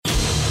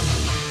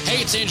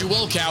Hey, it's Andrew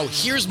Wilkow.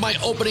 Here's my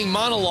opening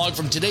monologue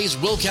from today's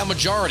Wilkow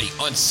Majority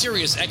on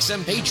Sirius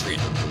XM Patriot.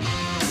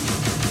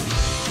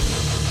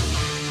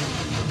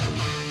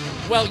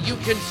 Well, you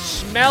can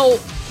smell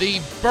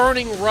the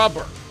burning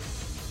rubber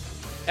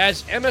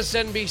as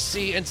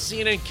MSNBC and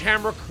CNN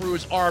camera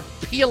crews are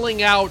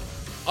peeling out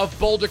of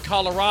Boulder,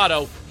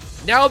 Colorado,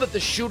 now that the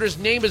shooter's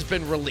name has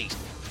been released.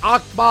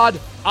 Ahmad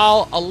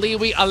Al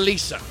Aliwi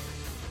Alissa.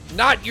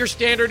 Not your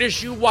standard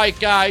issue white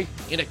guy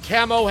in a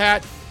camo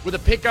hat with a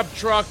pickup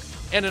truck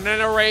and an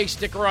NRA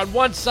sticker on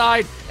one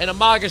side and a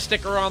MAGA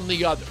sticker on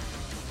the other.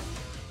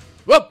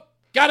 Whoop!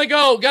 Gotta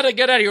go! Gotta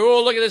get out of here.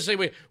 Oh, look at this thing.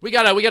 We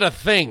got a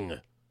thing.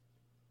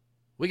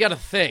 We got a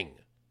thing.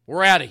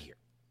 We're out of here.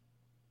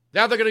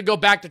 Now they're going to go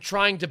back to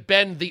trying to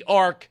bend the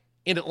arc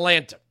in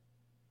Atlanta.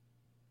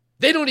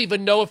 They don't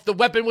even know if the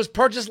weapon was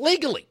purchased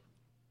legally.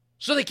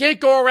 So they can't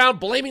go around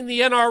blaming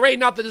the NRA.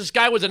 Not that this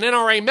guy was an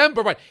NRA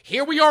member, but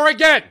here we are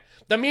again.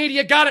 The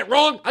media got it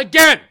wrong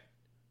again.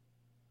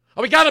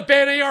 Oh, we got to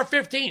ban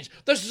AR-15s.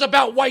 This is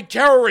about white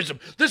terrorism.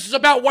 This is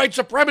about white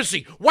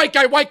supremacy. White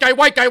guy, white guy,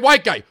 white guy,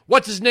 white guy.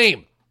 What's his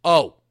name?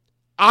 Oh,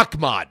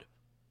 Ahmad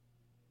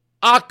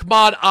Al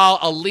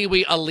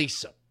Aliwi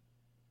Alissa.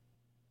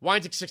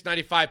 Weinzig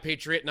 695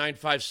 Patriot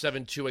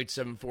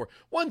 957-2874.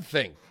 One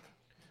thing,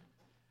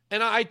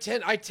 and I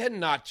tend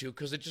not to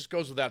because it just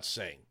goes without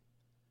saying.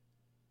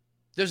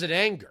 There's an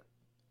anger.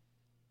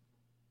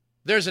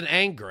 There's an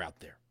anger out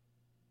there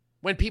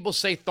when people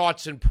say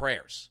thoughts and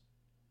prayers.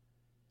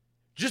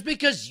 Just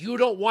because you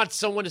don't want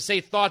someone to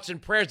say thoughts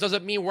and prayers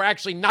doesn't mean we're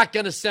actually not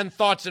going to send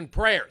thoughts and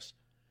prayers.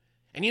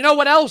 And you know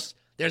what else?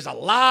 There's a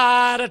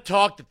lot of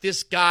talk that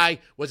this guy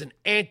was an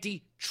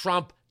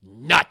anti-Trump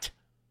nut.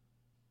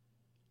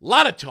 A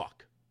lot of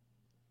talk.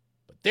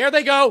 But there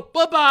they go.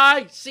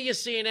 Bye-bye. See you,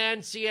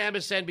 CNN. See you,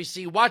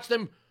 MSNBC.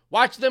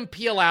 Watch them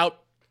peel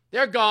out.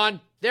 They're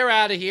gone. They're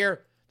out of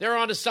here. They're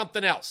on to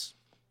something else.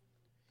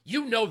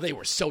 You know they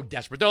were so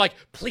desperate. They're like,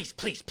 please,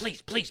 please,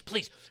 please, please,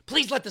 please,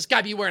 please let this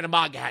guy be wearing a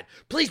MAGA hat.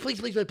 Please, please,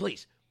 please, please,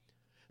 please.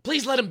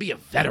 Please let him be a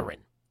veteran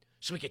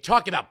so we can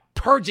talk about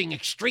purging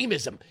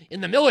extremism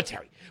in the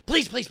military.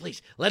 Please, please,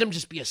 please, let him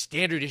just be a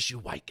standard issue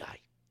white guy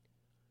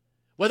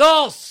with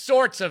all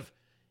sorts of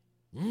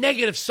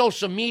negative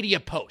social media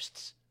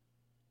posts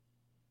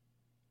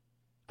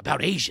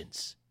about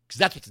Asians, because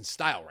that's what's in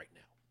style right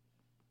now.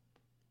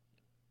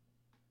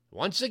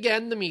 Once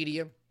again, the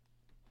media,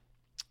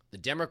 the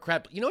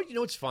Democrat, you know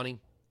what's funny?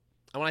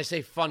 And when I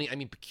say funny, I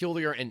mean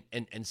peculiar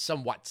and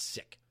somewhat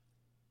sick.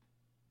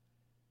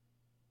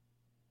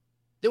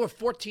 There were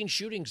 14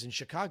 shootings in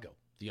Chicago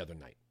the other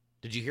night.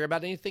 Did you hear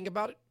about anything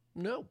about it?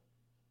 No.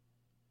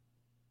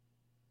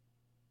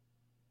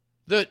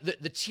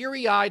 The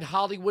teary-eyed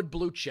Hollywood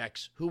blue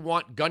checks who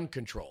want gun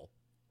control,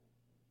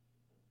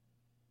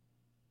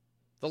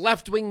 the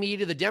left-wing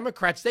media, the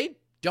Democrats, they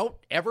don't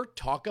ever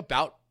talk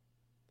about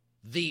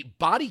the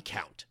body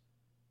count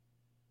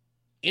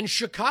in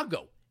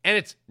Chicago. And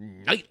it's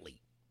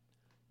nightly.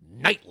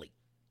 Nightly.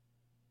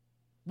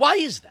 Why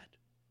is that?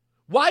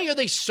 Why are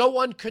they so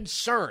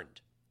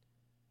unconcerned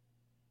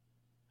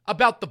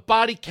about the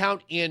body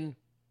count in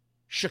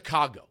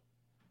Chicago?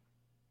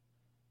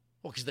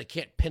 Well, because they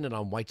can't pin it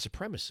on white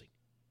supremacy.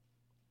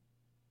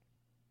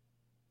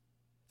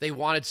 They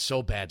want it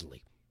so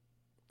badly.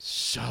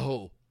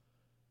 So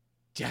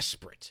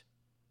desperate.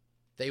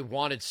 They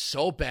wanted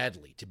so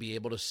badly to be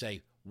able to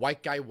say,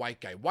 white guy,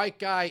 white guy, white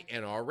guy,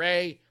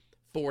 NRA,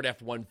 Ford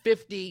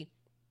F-150.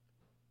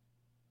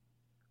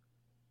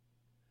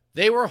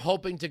 They were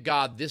hoping to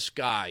God this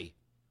guy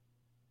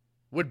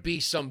would be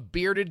some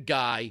bearded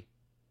guy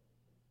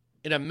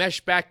in a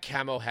mesh-back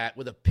camo hat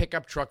with a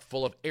pickup truck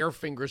full of Air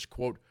Fingers,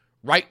 quote,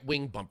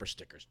 right-wing bumper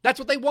stickers. That's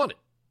what they wanted.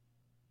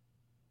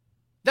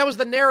 That was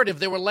the narrative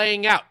they were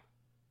laying out.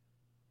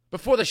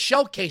 Before the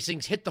shell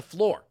casings hit the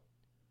floor,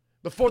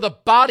 before the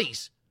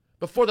bodies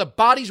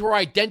were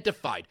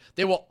identified,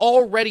 they were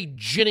already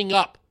ginning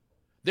up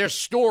their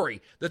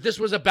story that this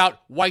was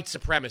about white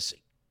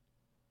supremacy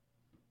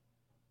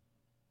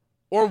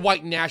or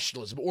white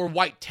nationalism or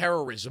white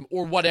terrorism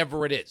or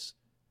whatever it is.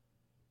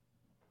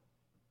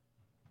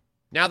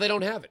 Now they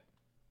don't have it.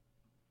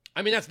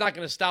 I mean, that's not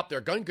going to stop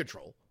their gun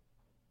control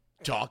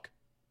talk.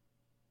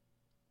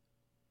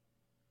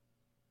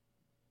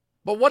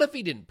 But what if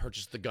he didn't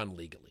purchase the gun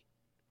legally?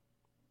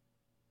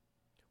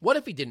 What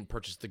if he didn't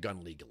purchase the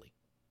gun legally?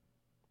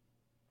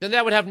 Then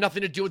that would have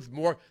nothing to do with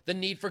more the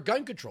need for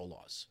gun control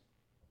laws.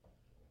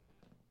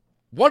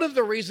 One of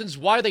the reasons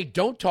why they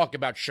don't talk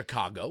about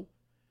Chicago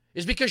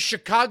is because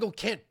Chicago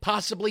can't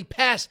possibly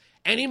pass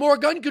any more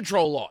gun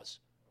control laws.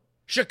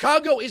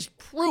 Chicago is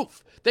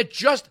proof that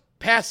just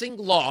passing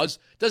laws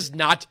does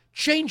not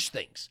change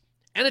things,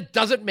 and it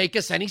doesn't make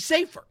us any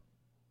safer.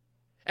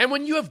 And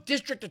when you have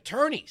district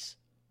attorneys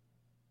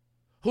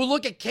who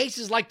look at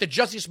cases like the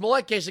Jussie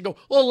Smollett case and go,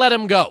 well, let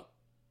him go.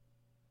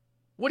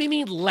 What do you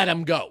mean, let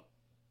him go?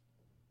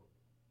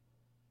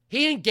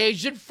 He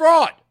engaged in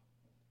fraud.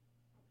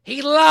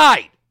 He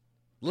lied.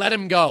 Let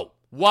him go.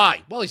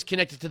 Why? Well, he's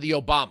connected to the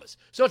Obamas.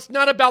 So it's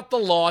not about the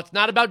law. It's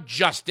not about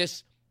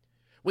justice.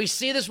 We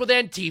see this with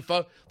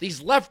Antifa.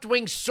 These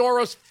left-wing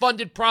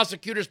Soros-funded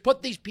prosecutors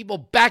put these people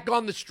back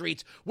on the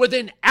streets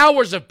within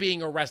hours of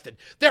being arrested.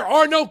 There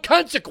are no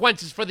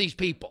consequences for these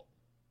people.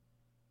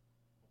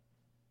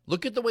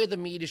 Look at the way the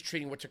media is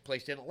treating what took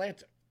place in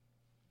Atlanta.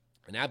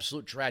 An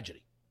absolute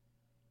tragedy.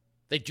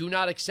 They do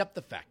not accept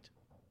the fact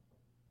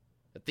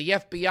that the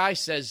FBI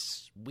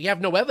says we have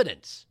no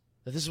evidence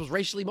that this was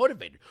racially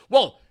motivated.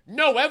 Well,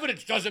 no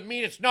evidence doesn't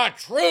mean it's not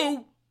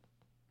true.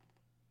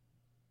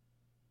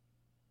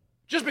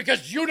 Just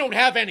because you don't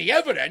have any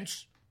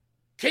evidence,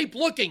 keep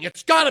looking.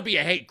 It's got to be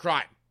a hate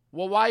crime.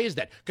 Well, why is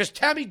that? Because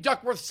Tammy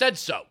Duckworth said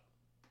so.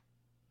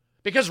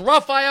 Because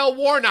Raphael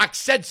Warnock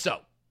said so.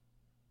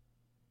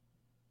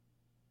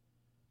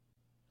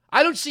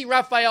 I don't see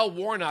Raphael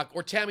Warnock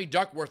or Tammy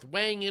Duckworth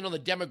weighing in on the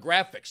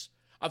demographics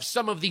of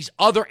some of these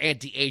other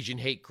anti-Asian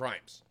hate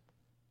crimes.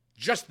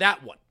 Just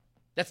that one.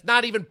 That's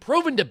not even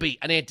proven to be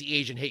an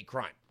anti-Asian hate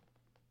crime.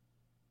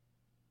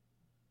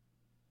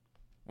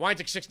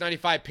 Weinzig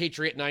 695,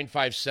 Patriot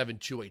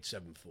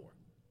 957-2874.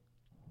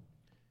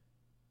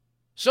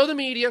 So the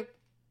media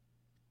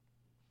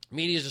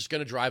is just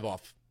going to drive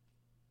off.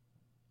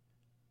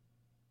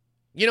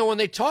 You know, when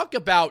they talk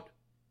about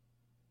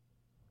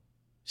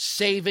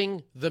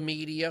saving the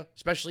media,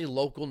 especially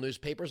local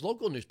newspapers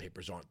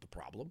aren't the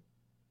problem.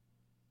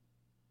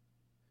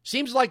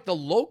 Seems like the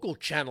local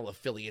channel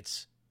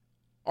affiliates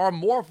are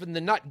more often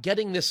than not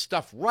getting this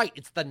stuff right.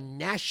 It's the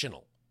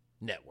national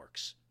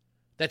networks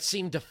that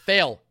seem to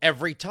fail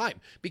every time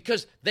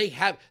because they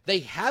have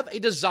a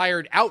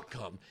desired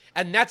outcome,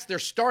 and that's their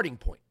starting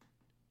point.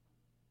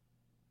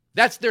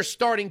 That's their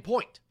starting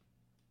point.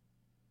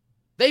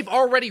 They've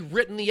already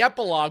written the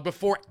epilogue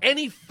before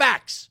any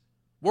facts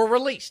were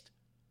released.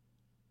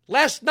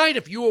 Last night,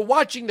 if you were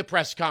watching the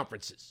press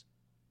conferences,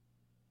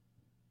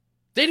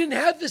 they didn't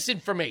have this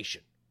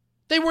information.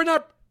 They were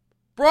not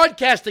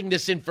broadcasting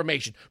this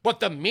information. But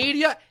the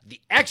media,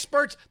 the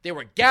experts, they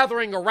were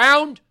gathering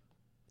around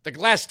the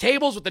glass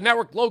tables with the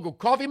network logo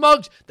coffee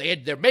mugs. They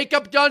had their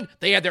makeup done.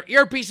 They had their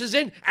earpieces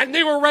in, and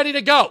they were ready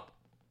to go.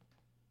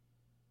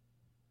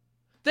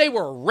 They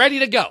were ready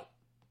to go.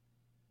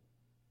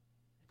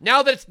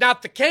 Now that it's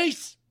not the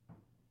case,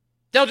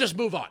 they'll just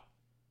move on.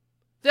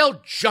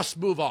 They'll just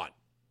move on.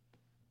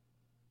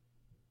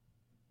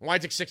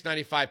 Weinzig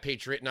 695,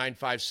 Patriot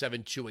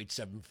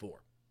 957-2874.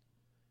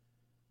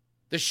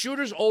 The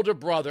shooter's older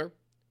brother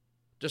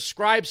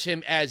describes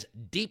him as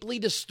deeply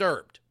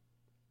disturbed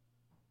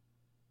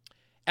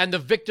and the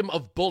victim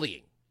of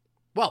bullying.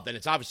 Well, then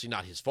it's obviously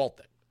not his fault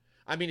then.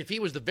 I mean, if he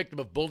was the victim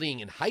of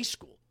bullying in high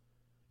school,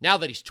 now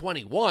that he's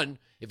 21,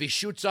 if he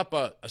shoots up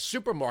a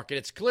supermarket,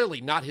 it's clearly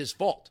not his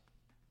fault.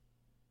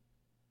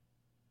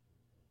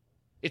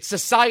 It's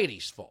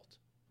society's fault.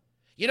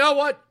 You know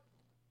what?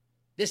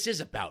 This is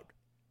about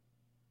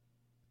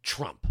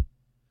Trump.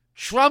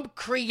 Trump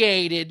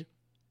created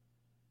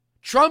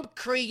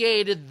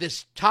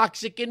this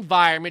toxic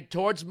environment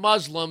towards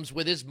Muslims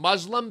with his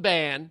Muslim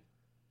ban.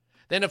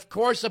 Then, of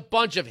course, a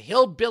bunch of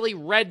hillbilly,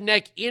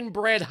 redneck,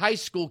 inbred high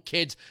school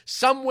kids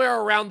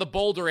somewhere around the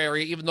Boulder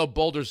area, even though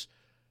Boulder's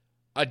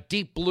a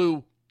deep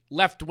blue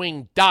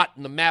left-wing dot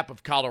in the map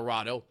of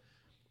Colorado.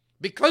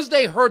 Because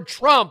they heard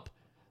Trump,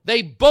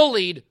 they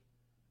bullied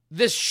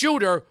this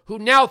shooter who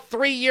now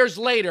 3 years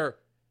later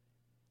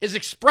is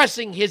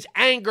expressing his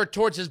anger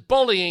towards his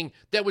bullying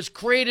that was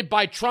created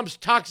by Trump's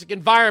toxic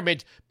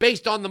environment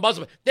based on the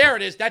Muslim. There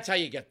it is. That's how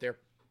you get there.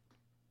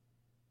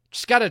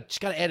 Just gotta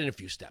add in a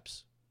few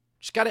steps.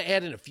 Just got to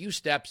add in a few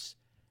steps,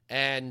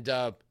 and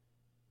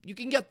you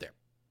can get there.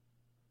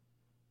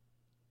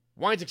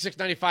 Weinzig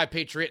 695,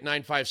 Patriot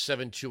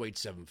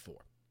 957-2874.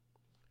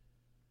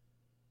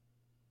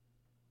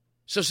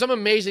 So some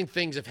amazing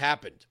things have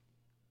happened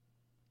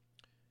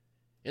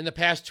in the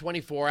past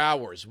 24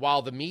 hours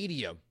while the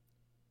media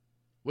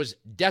was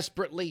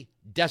desperately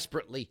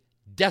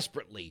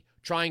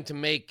trying to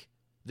make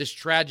this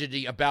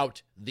tragedy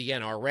about the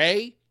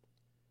NRA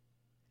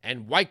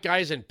and white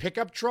guys in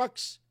pickup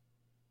trucks.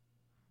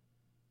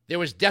 There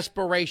was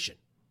desperation.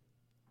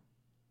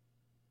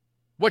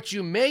 What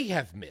you may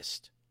have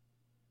missed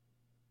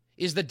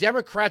is the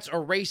Democrats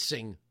are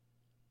racing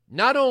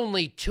not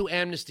only 2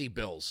 amnesty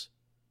bills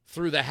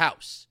through the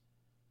House,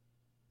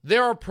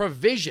 there are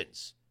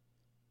provisions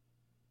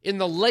in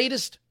the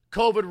latest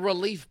COVID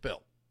relief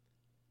bill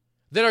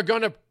that are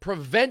going to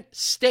prevent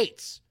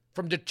states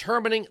from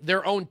determining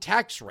their own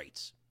tax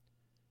rates.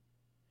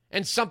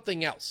 And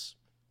something else.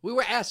 We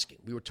were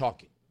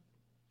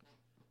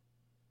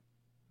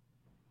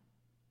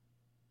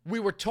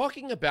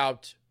talking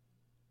about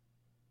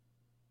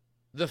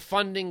the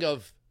funding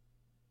of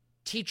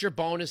teacher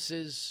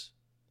bonuses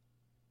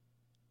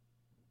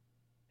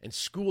and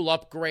school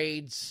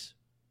upgrades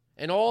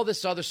and all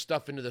this other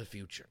stuff into the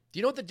future. Do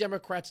you know what the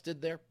Democrats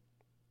did there?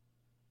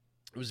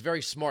 It was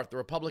very smart. The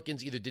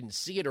Republicans either didn't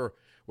see it or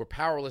were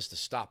powerless to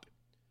stop it.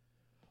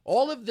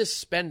 All of this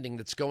spending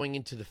that's going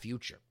into the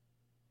future,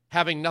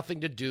 having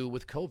nothing to do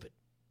with COVID.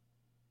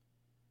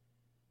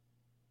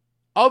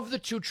 Of the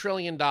 $2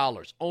 trillion,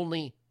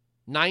 only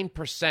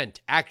 9%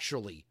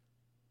 actually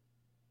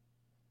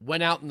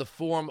went out in the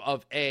form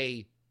of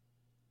a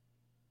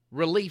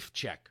relief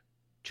check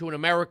to an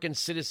American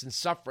citizen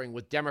suffering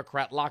with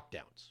Democrat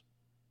lockdowns.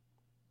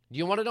 Do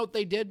you want to know what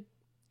they did?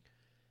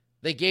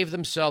 They gave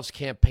themselves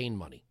campaign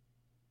money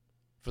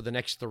for the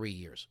next 3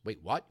 years. Wait,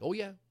 what? Oh,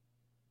 yeah.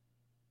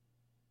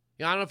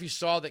 I don't know if you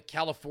saw that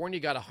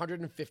California got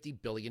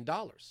 $150 billion.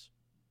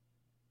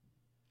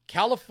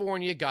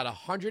 California got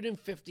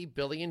 $150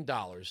 billion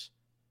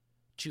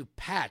to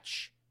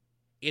patch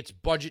its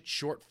budget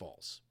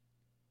shortfalls,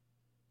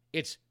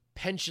 its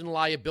pension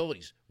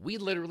liabilities. We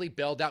literally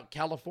bailed out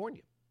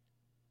California.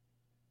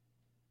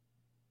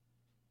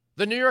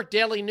 The New York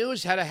Daily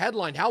News had a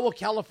headline, how will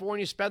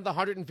California spend the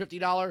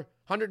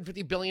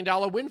 $150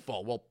 billion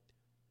windfall? Well,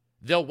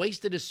 they'll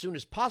waste it as soon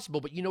as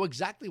possible, but you know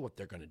exactly what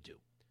they're going to do.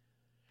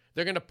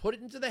 They're going to put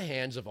it into the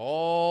hands of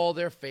all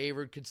their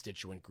favored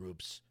constituent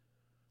groups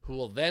who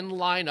will then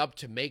line up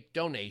to make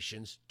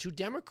donations to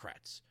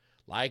Democrats,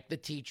 like the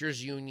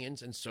teachers'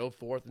 unions and so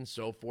forth and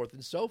so forth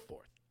and so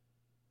forth.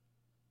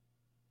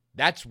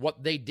 That's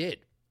what they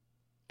did,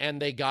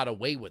 and they got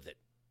away with it.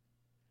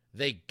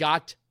 They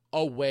got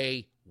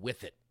away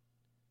with it.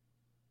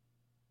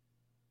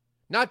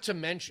 Not to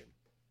mention,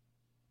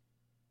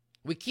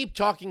 we keep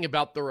talking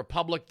about the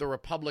republic, the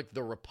republic,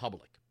 the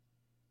republic.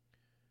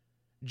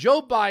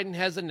 Joe Biden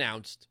has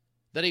announced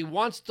that he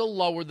wants to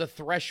lower the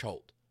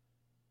threshold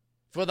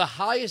for the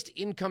highest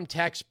income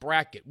tax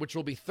bracket, which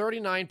will be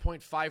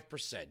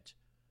 39.5%,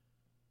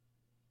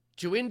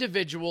 to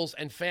individuals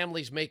and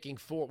families making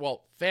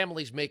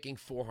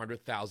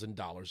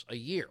 $400,000 a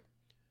year.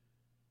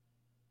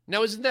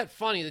 Now, isn't that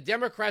funny? The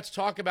Democrats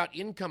talk about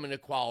income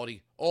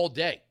inequality all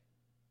day,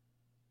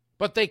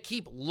 but they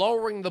keep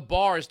lowering the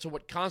bars to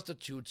what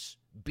constitutes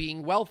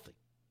being wealthy.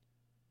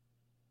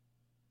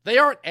 They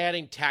aren't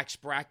adding tax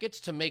brackets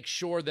to make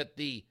sure that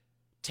the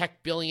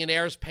tech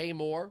billionaires pay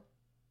more,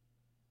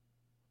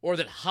 or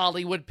that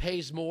Hollywood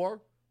pays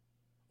more,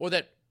 or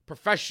that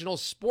professional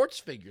sports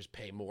figures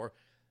pay more.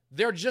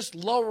 They're just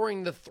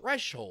lowering the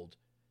threshold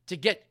to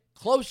get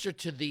closer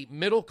to the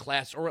middle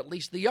class, or at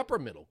least the upper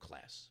middle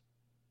class.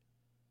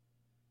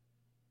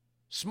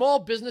 Small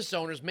business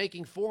owners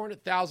making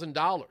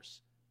 $400,000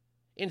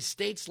 in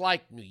states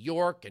like New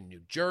York and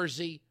New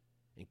Jersey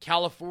and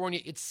California,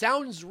 it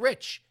sounds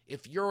rich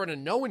if you're in a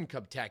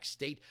no-income tax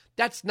state.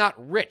 That's not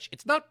rich.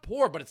 It's not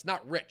poor, but it's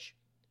not rich.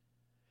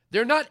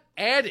 They're not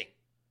adding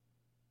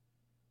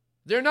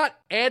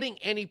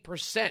any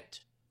percent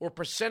or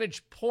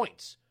percentage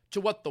points to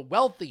what the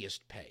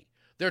wealthiest pay.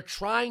 They're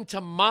trying to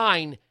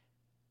mine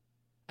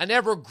an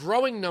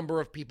ever-growing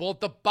number of people at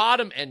the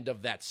bottom end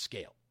of that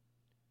scale.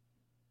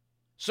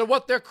 So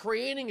what they're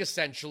creating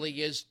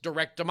essentially is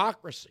direct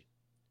democracy.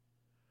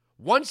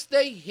 Once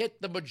they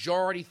hit the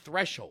majority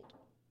threshold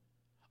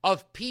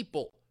of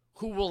people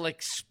who will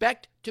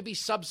expect to be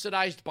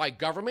subsidized by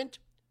government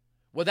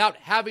without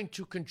having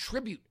to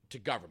contribute to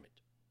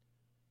government,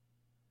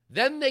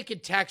 then they can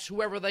tax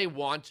whoever they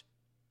want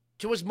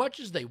to as much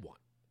as they want.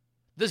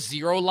 The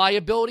zero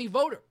liability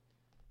voter.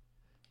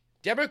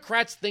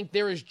 Democrats think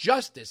there is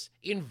justice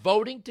in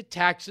voting to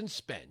tax and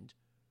spend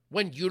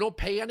when you don't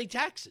pay any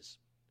taxes.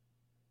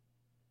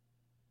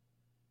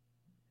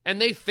 And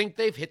they think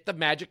they've hit the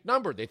magic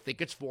number. They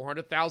think it's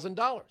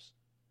 $400,000.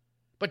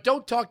 But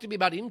don't talk to me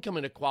about income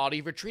inequality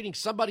if you're treating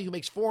somebody who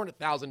makes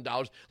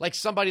 $400,000 like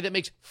somebody that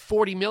makes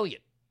 $40 million.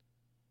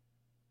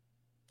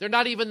 They're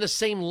not even the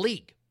same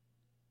league.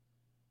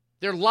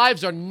 Their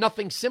lives are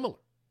nothing similar.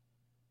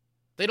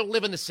 They don't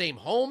live in the same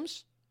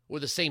homes or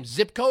the same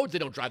zip codes. They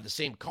don't drive the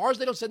same cars.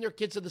 They don't send their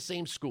kids to the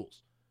same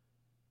schools.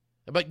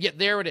 But yet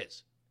there it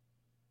is.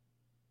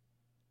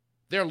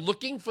 They're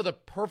looking for the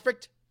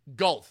perfect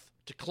gulf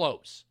to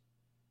close.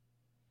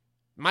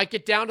 Might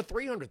get down to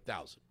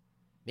 300,000.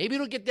 Maybe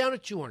it'll get down to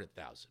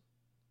 200,000.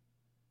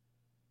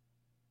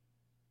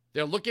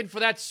 They're looking for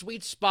that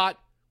sweet spot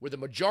where the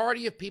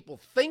majority of people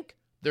think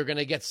they're going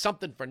to get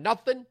something for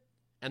nothing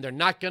and they're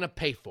not going to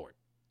pay for it.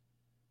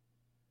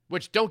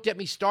 Which, don't get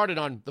me started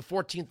on the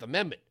 14th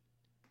Amendment.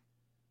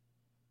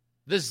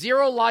 The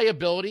zero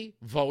liability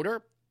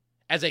voter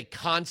as a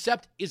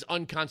concept is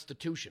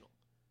unconstitutional.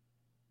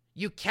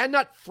 You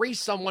cannot free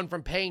someone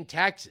from paying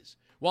taxes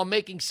while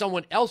making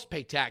someone else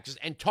pay taxes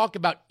and talk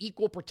about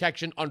equal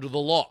protection under the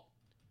law.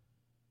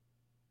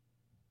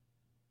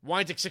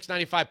 Weinzig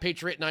 695,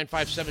 Patriot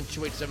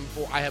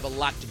 957-2874. I have a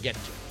lot to get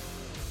to.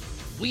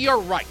 We are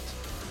right.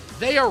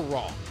 They are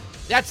wrong.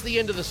 That's the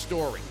end of the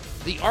story.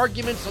 The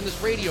arguments on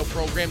this radio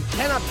program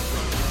cannot be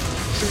wrong.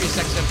 Sirius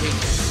XM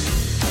Patriot.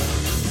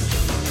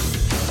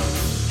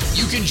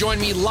 You can join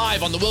me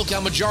live on the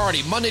Wilkow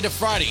Majority, Monday to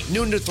Friday,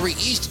 noon to 3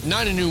 East,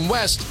 9 to noon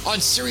West,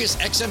 on Sirius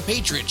XM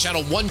Patriot,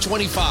 channel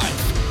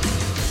 125.